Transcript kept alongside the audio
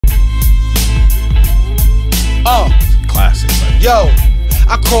Classic. Yo,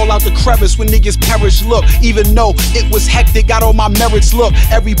 I crawl out the crevice when niggas perish. Look, even though it was hectic, got all my merits. Look,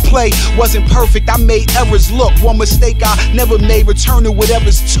 every play wasn't perfect, I made errors. Look, one mistake I never made, returning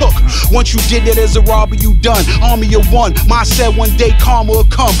whatever's took. Once you did that as a robber, you done. Army of one, mine said one day karma would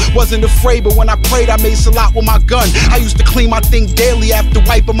come. Wasn't afraid, but when I prayed, I made salat with my gun. I used to clean my thing daily after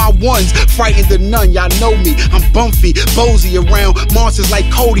wiping my ones. Frightened to none, y'all know me. I'm bumpy, Bozy around monsters like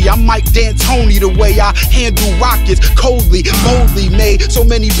Cody. I'm Mike D'Antoni, the way I handle rockets, coldly, boldly made. So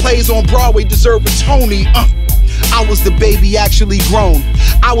many plays on Broadway deserve a Tony. I was the baby actually grown.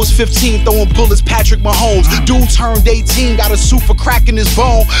 I was 15 throwing bullets, Patrick Mahomes. Dude turned 18, got a suit for cracking his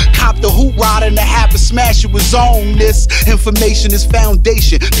bone. Copped the hoop rod and a half and smash it was on. This information is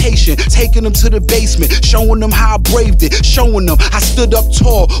foundation. Patient, taking them to the basement, showing them how I braved it, showing them I stood up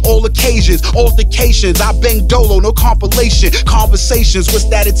tall, all occasions, altercations. I banged dolo, no compilation. Conversations with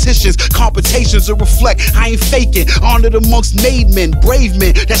statisticians, competitions to reflect. I ain't faking. Honored amongst made men, brave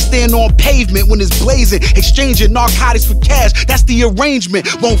men that stand on pavement when it's blazing, exchanging narcotics for cash. That's the arrangement.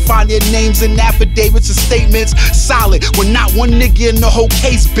 Won't find their names in affidavits or statements. Solid when not one nigga in the whole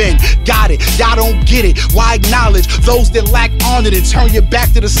case been. Got it, y'all don't get it. Why acknowledge those that lack honor and turn your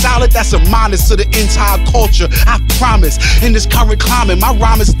back to the solid? That's a minus to the entire culture. I promise. In this current climate, my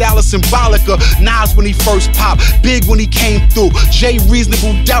rhyming style is symbolic of Nas when he first popped, Big when he came through, Jay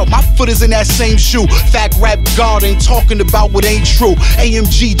Reasonable Doubt. My foot is in that same shoe. Fact rap God ain't talking about what ain't true.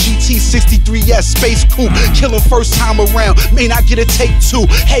 AMG GT 63S Space Coupe, killing first time around. May not get a take two.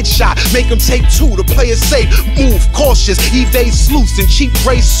 Headshot, make them take two. The player safe, move cautious, evade sleuths and cheap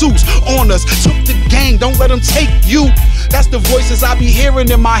gray suits on us. Took the gang, don't let them take you. That's the voices I be hearing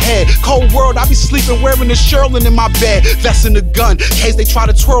in my head. Cold world, I be sleeping wearing the Sherlin in my bed. Vesting the gun, case they try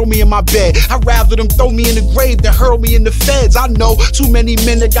to twirl me in my bed. I'd rather them throw me in the grave than hurl me in the feds. I know too many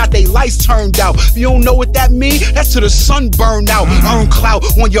men that got their lights turned out. You don't know what that mean? That's till the sun burned out. Earn clout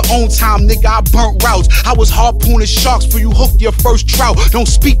on your own time, nigga, I burnt routes. I was harpooning sharks for you hooked your first trout. Don't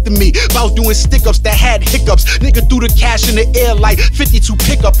speak to me about doing stick-ups that had hiccups. Nigga threw the cash in the air like 52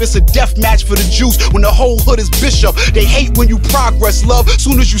 pickup. It's a death match for the juice when the whole hood is Bishop. They hate when you progress, love,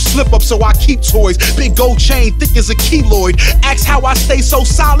 soon as you slip up, so I keep toys. Big gold chain, thick as a keloid. Ask how I stay so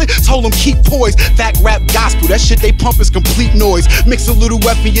solid, told them keep poised. Fact rap gospel, that shit they pump is complete noise. Mix a little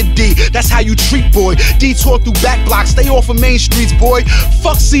F in your D, that's how you treat boy. Detour through back blocks, stay off of main streets, boy.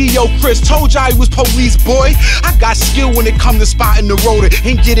 Fuck CEO Chris, told y'all he was police, boy. I got skill when it come to spotting the rotor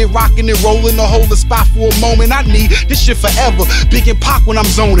and get it rocking and rolling to hold the spot for a moment. I need this shit forever. Big and Pac when I'm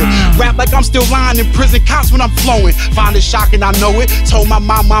zoning. Rap like I'm still lying in prison cops when I'm flowing. Find it shocking, I know it. Told my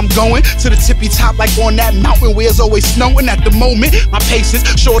mama I'm going to the tippy top like on that mountain where it's always snowing. At the moment, my pace is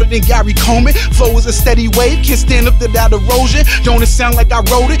shorter than Gary Coleman. Flow is a steady wave, can't stand up to that erosion. Don't it sound like I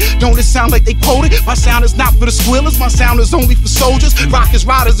wrote it? Don't it sound like they quoted? My sound is not for the squealers, my sound is only for soldiers. Rockers,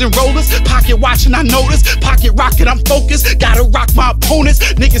 riders, and rollers. Pocket watching, I notice. Pocket rocket, I'm focused. Gotta rock my opponents.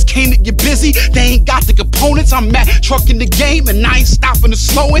 Niggas came to get busy, they ain't got the components. I'm Matt trucking the game and I ain't stopping or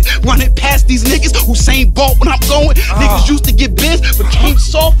slowing. Running past these niggas who Usain Bolt when I'm going. Niggas used to get biz, but came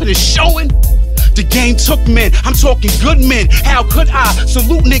soft and it's showing. The game took men, I'm talking good men. How could I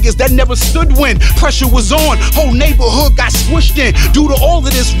salute niggas that never stood when pressure was on? Whole neighborhood got squished in. Due to all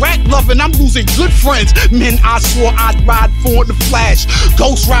of this rap loving, I'm losing good friends. Men I swore I'd ride for in the flash.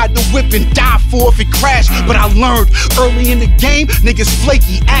 Ghost ride the whip and die for if it crashed. But I learned early in the game, niggas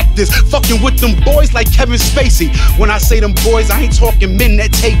flaky actors, fucking with them boys like Kevin Spacey. When I say them boys, I ain't talking men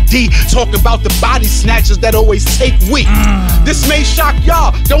that take D. Talking about the body snatchers that always take weak. This may shock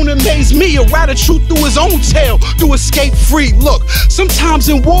y'all, don't amaze me. Or rather truth through his own tail, do escape free. Look, sometimes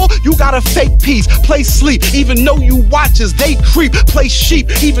in war, you gotta fake peace, play sleep, even though you watchers, they creep, play sheep,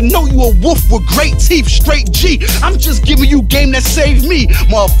 even though you a wolf with great teeth, straight G. I'm just giving you game that saved me.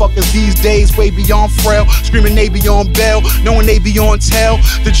 Motherfuckers these days way beyond frail, screaming they be on bail, knowing they be on tail.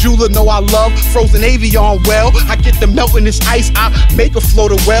 The jeweler know I love frozen avion well. I get the melt in this ice, I make a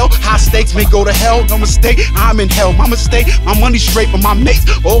float a well. High stakes may go to hell, no mistake, I'm in hell. My mistake, my money straight, but my mates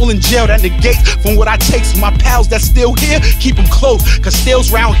all in jail. That negates from what I take. So my pals that still here, keep them close, cause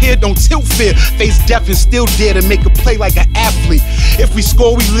stales round here don't tilt fear. Face death and still dare to make a play like an athlete. If we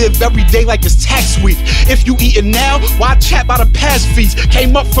score, we live every day like it's tax week. If you eatin' now, why chat about the past feast?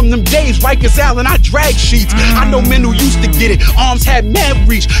 Came up from them days, Rikers Island, I drag sheets. I know men who used to get it, arms had mad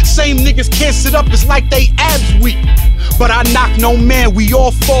reach. Same niggas can't sit up, it's like they abs weak. But I knock no man, we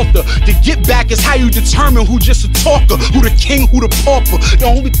all falter. To get back is how you determine who just a talker, who the king, who the pauper. The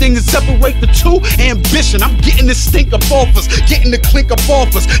only thing that separate the two, ambition. I'm getting this stink up off us, getting the clink up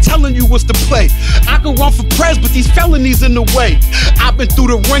off us, telling you what's the play. I could run for prez, but these felonies in the way. I've been through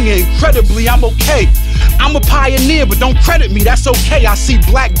the ringer, incredibly, I'm okay. I'm a pioneer, but don't credit me, that's okay. I see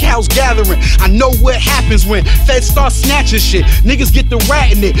black gals gathering. I know what happens when feds start snatching shit. Niggas get the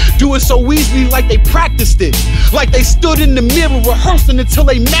rat in it, do it so easily like they practiced it. Like they stood in the mirror rehearsing until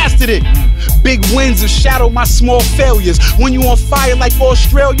they mastered it. Big wins have shadowed my small failures. When you on fire like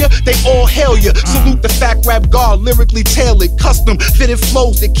Australia, they all hail you. Salute the fact rap god, lyrically tailored, custom fitted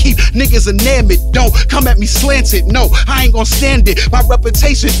flows that keep niggas enamored. Don't come at me slanted, no, I ain't gon' stand it. My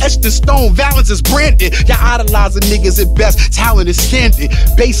reputation etched in stone, Valence is branded. Y'all idolizing niggas at best, talent is standard.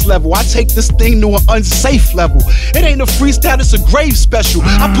 Base level, I take this thing to an unsafe level. It ain't a freestyle, it's a grave special.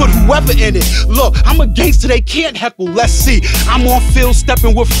 I put whoever in it. Look, I'm a gangster, they can't heckle, let's see. I'm on field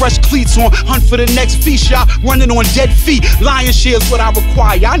stepping with fresh cleats on, hunt for the next feast, y'all running on dead feet. Lion share is what I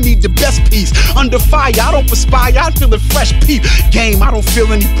require, I need the best piece. Under fire, I don't perspire, I feel a fresh peep. Game, I don't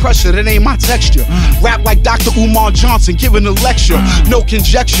feel any pressure, that ain't my texture. Rap like Dr. Umar Johnson giving a lecture. No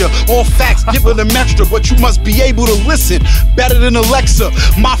conjecture, all facts giving them extra, but you must be able to listen. Better than Alexa,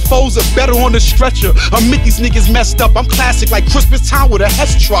 my foes are better on the stretcher. Admit these niggas messed up, I'm classic like Christmas time with a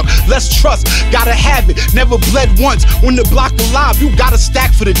Hess truck. Less trust, gotta have it, never bled once. When the block alive, you gotta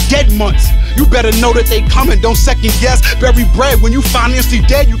stack for the dead months. You better know that they coming, don't second guess. Bury bread, when you financially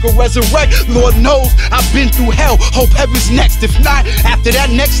dead, you can resurrect. Lord knows, I've been through hell, hope heaven's next. If not, after that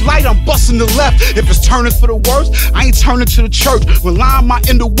next light, I'm busting the left. If it's turning for the worst, I ain't turning to the church. Relying my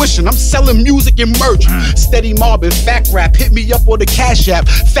intuition, I'm selling music and merch. Steady mobbing, fact rap, hit me up on the Cash App.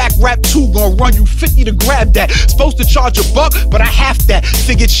 Fact rap 2 gon' run you 50 to grab that. Supposed to charge $1, but I half that.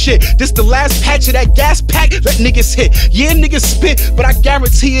 Figured shit, this the last patch of that gas pack, let niggas hit. Yeah, niggas spit, but I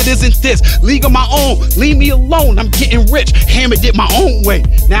guarantee it isn't this. League of my own, leave me alone, I'm getting rich. Hammered it my own way,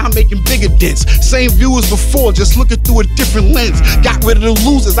 now I'm making bigger dents. Same view as before, just looking through a different lens. Got rid of the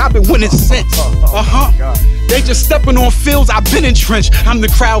losers, I've been winning since. They just stepping on fields, I've been entrenched. I'm the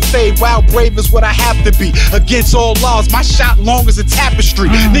crowd fade, wild brave is what I have to be. Against all laws, my shot long as a tapestry.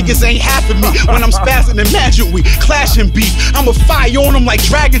 Niggas ain't half of me, when I'm spazzing, imagine we clashing beef. I'ma fire on them like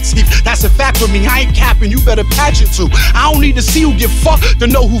dragon teeth, that's a fact for me, I ain't capping, you better patch it too. I don't need to see who get fucked to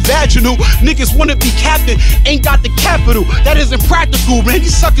know who vaginal. Niggas wanna be captain, ain't got the capital, that isn't practical, man,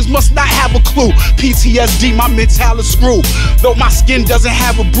 these suckers must not have a clue. PTSD, my mental is screwed. Though my skin doesn't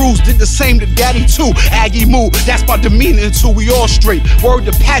have a bruise, did the same to daddy too. Aggie move, that's my demeanor until we all straight. Word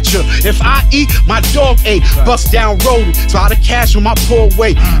to Patcher, if I eat, my dog ate. Bust down roadie, try to cash on my poor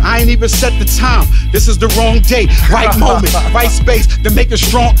weight. I ain't even set the time, this is the wrong date. Right moment, right space to make a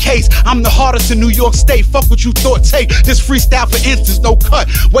strong case. I'm the hardest in New York State, fuck what you thought take. This freestyle for instance, no cut,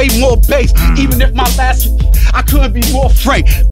 way more bass. Even if my last, I couldn't be more frank.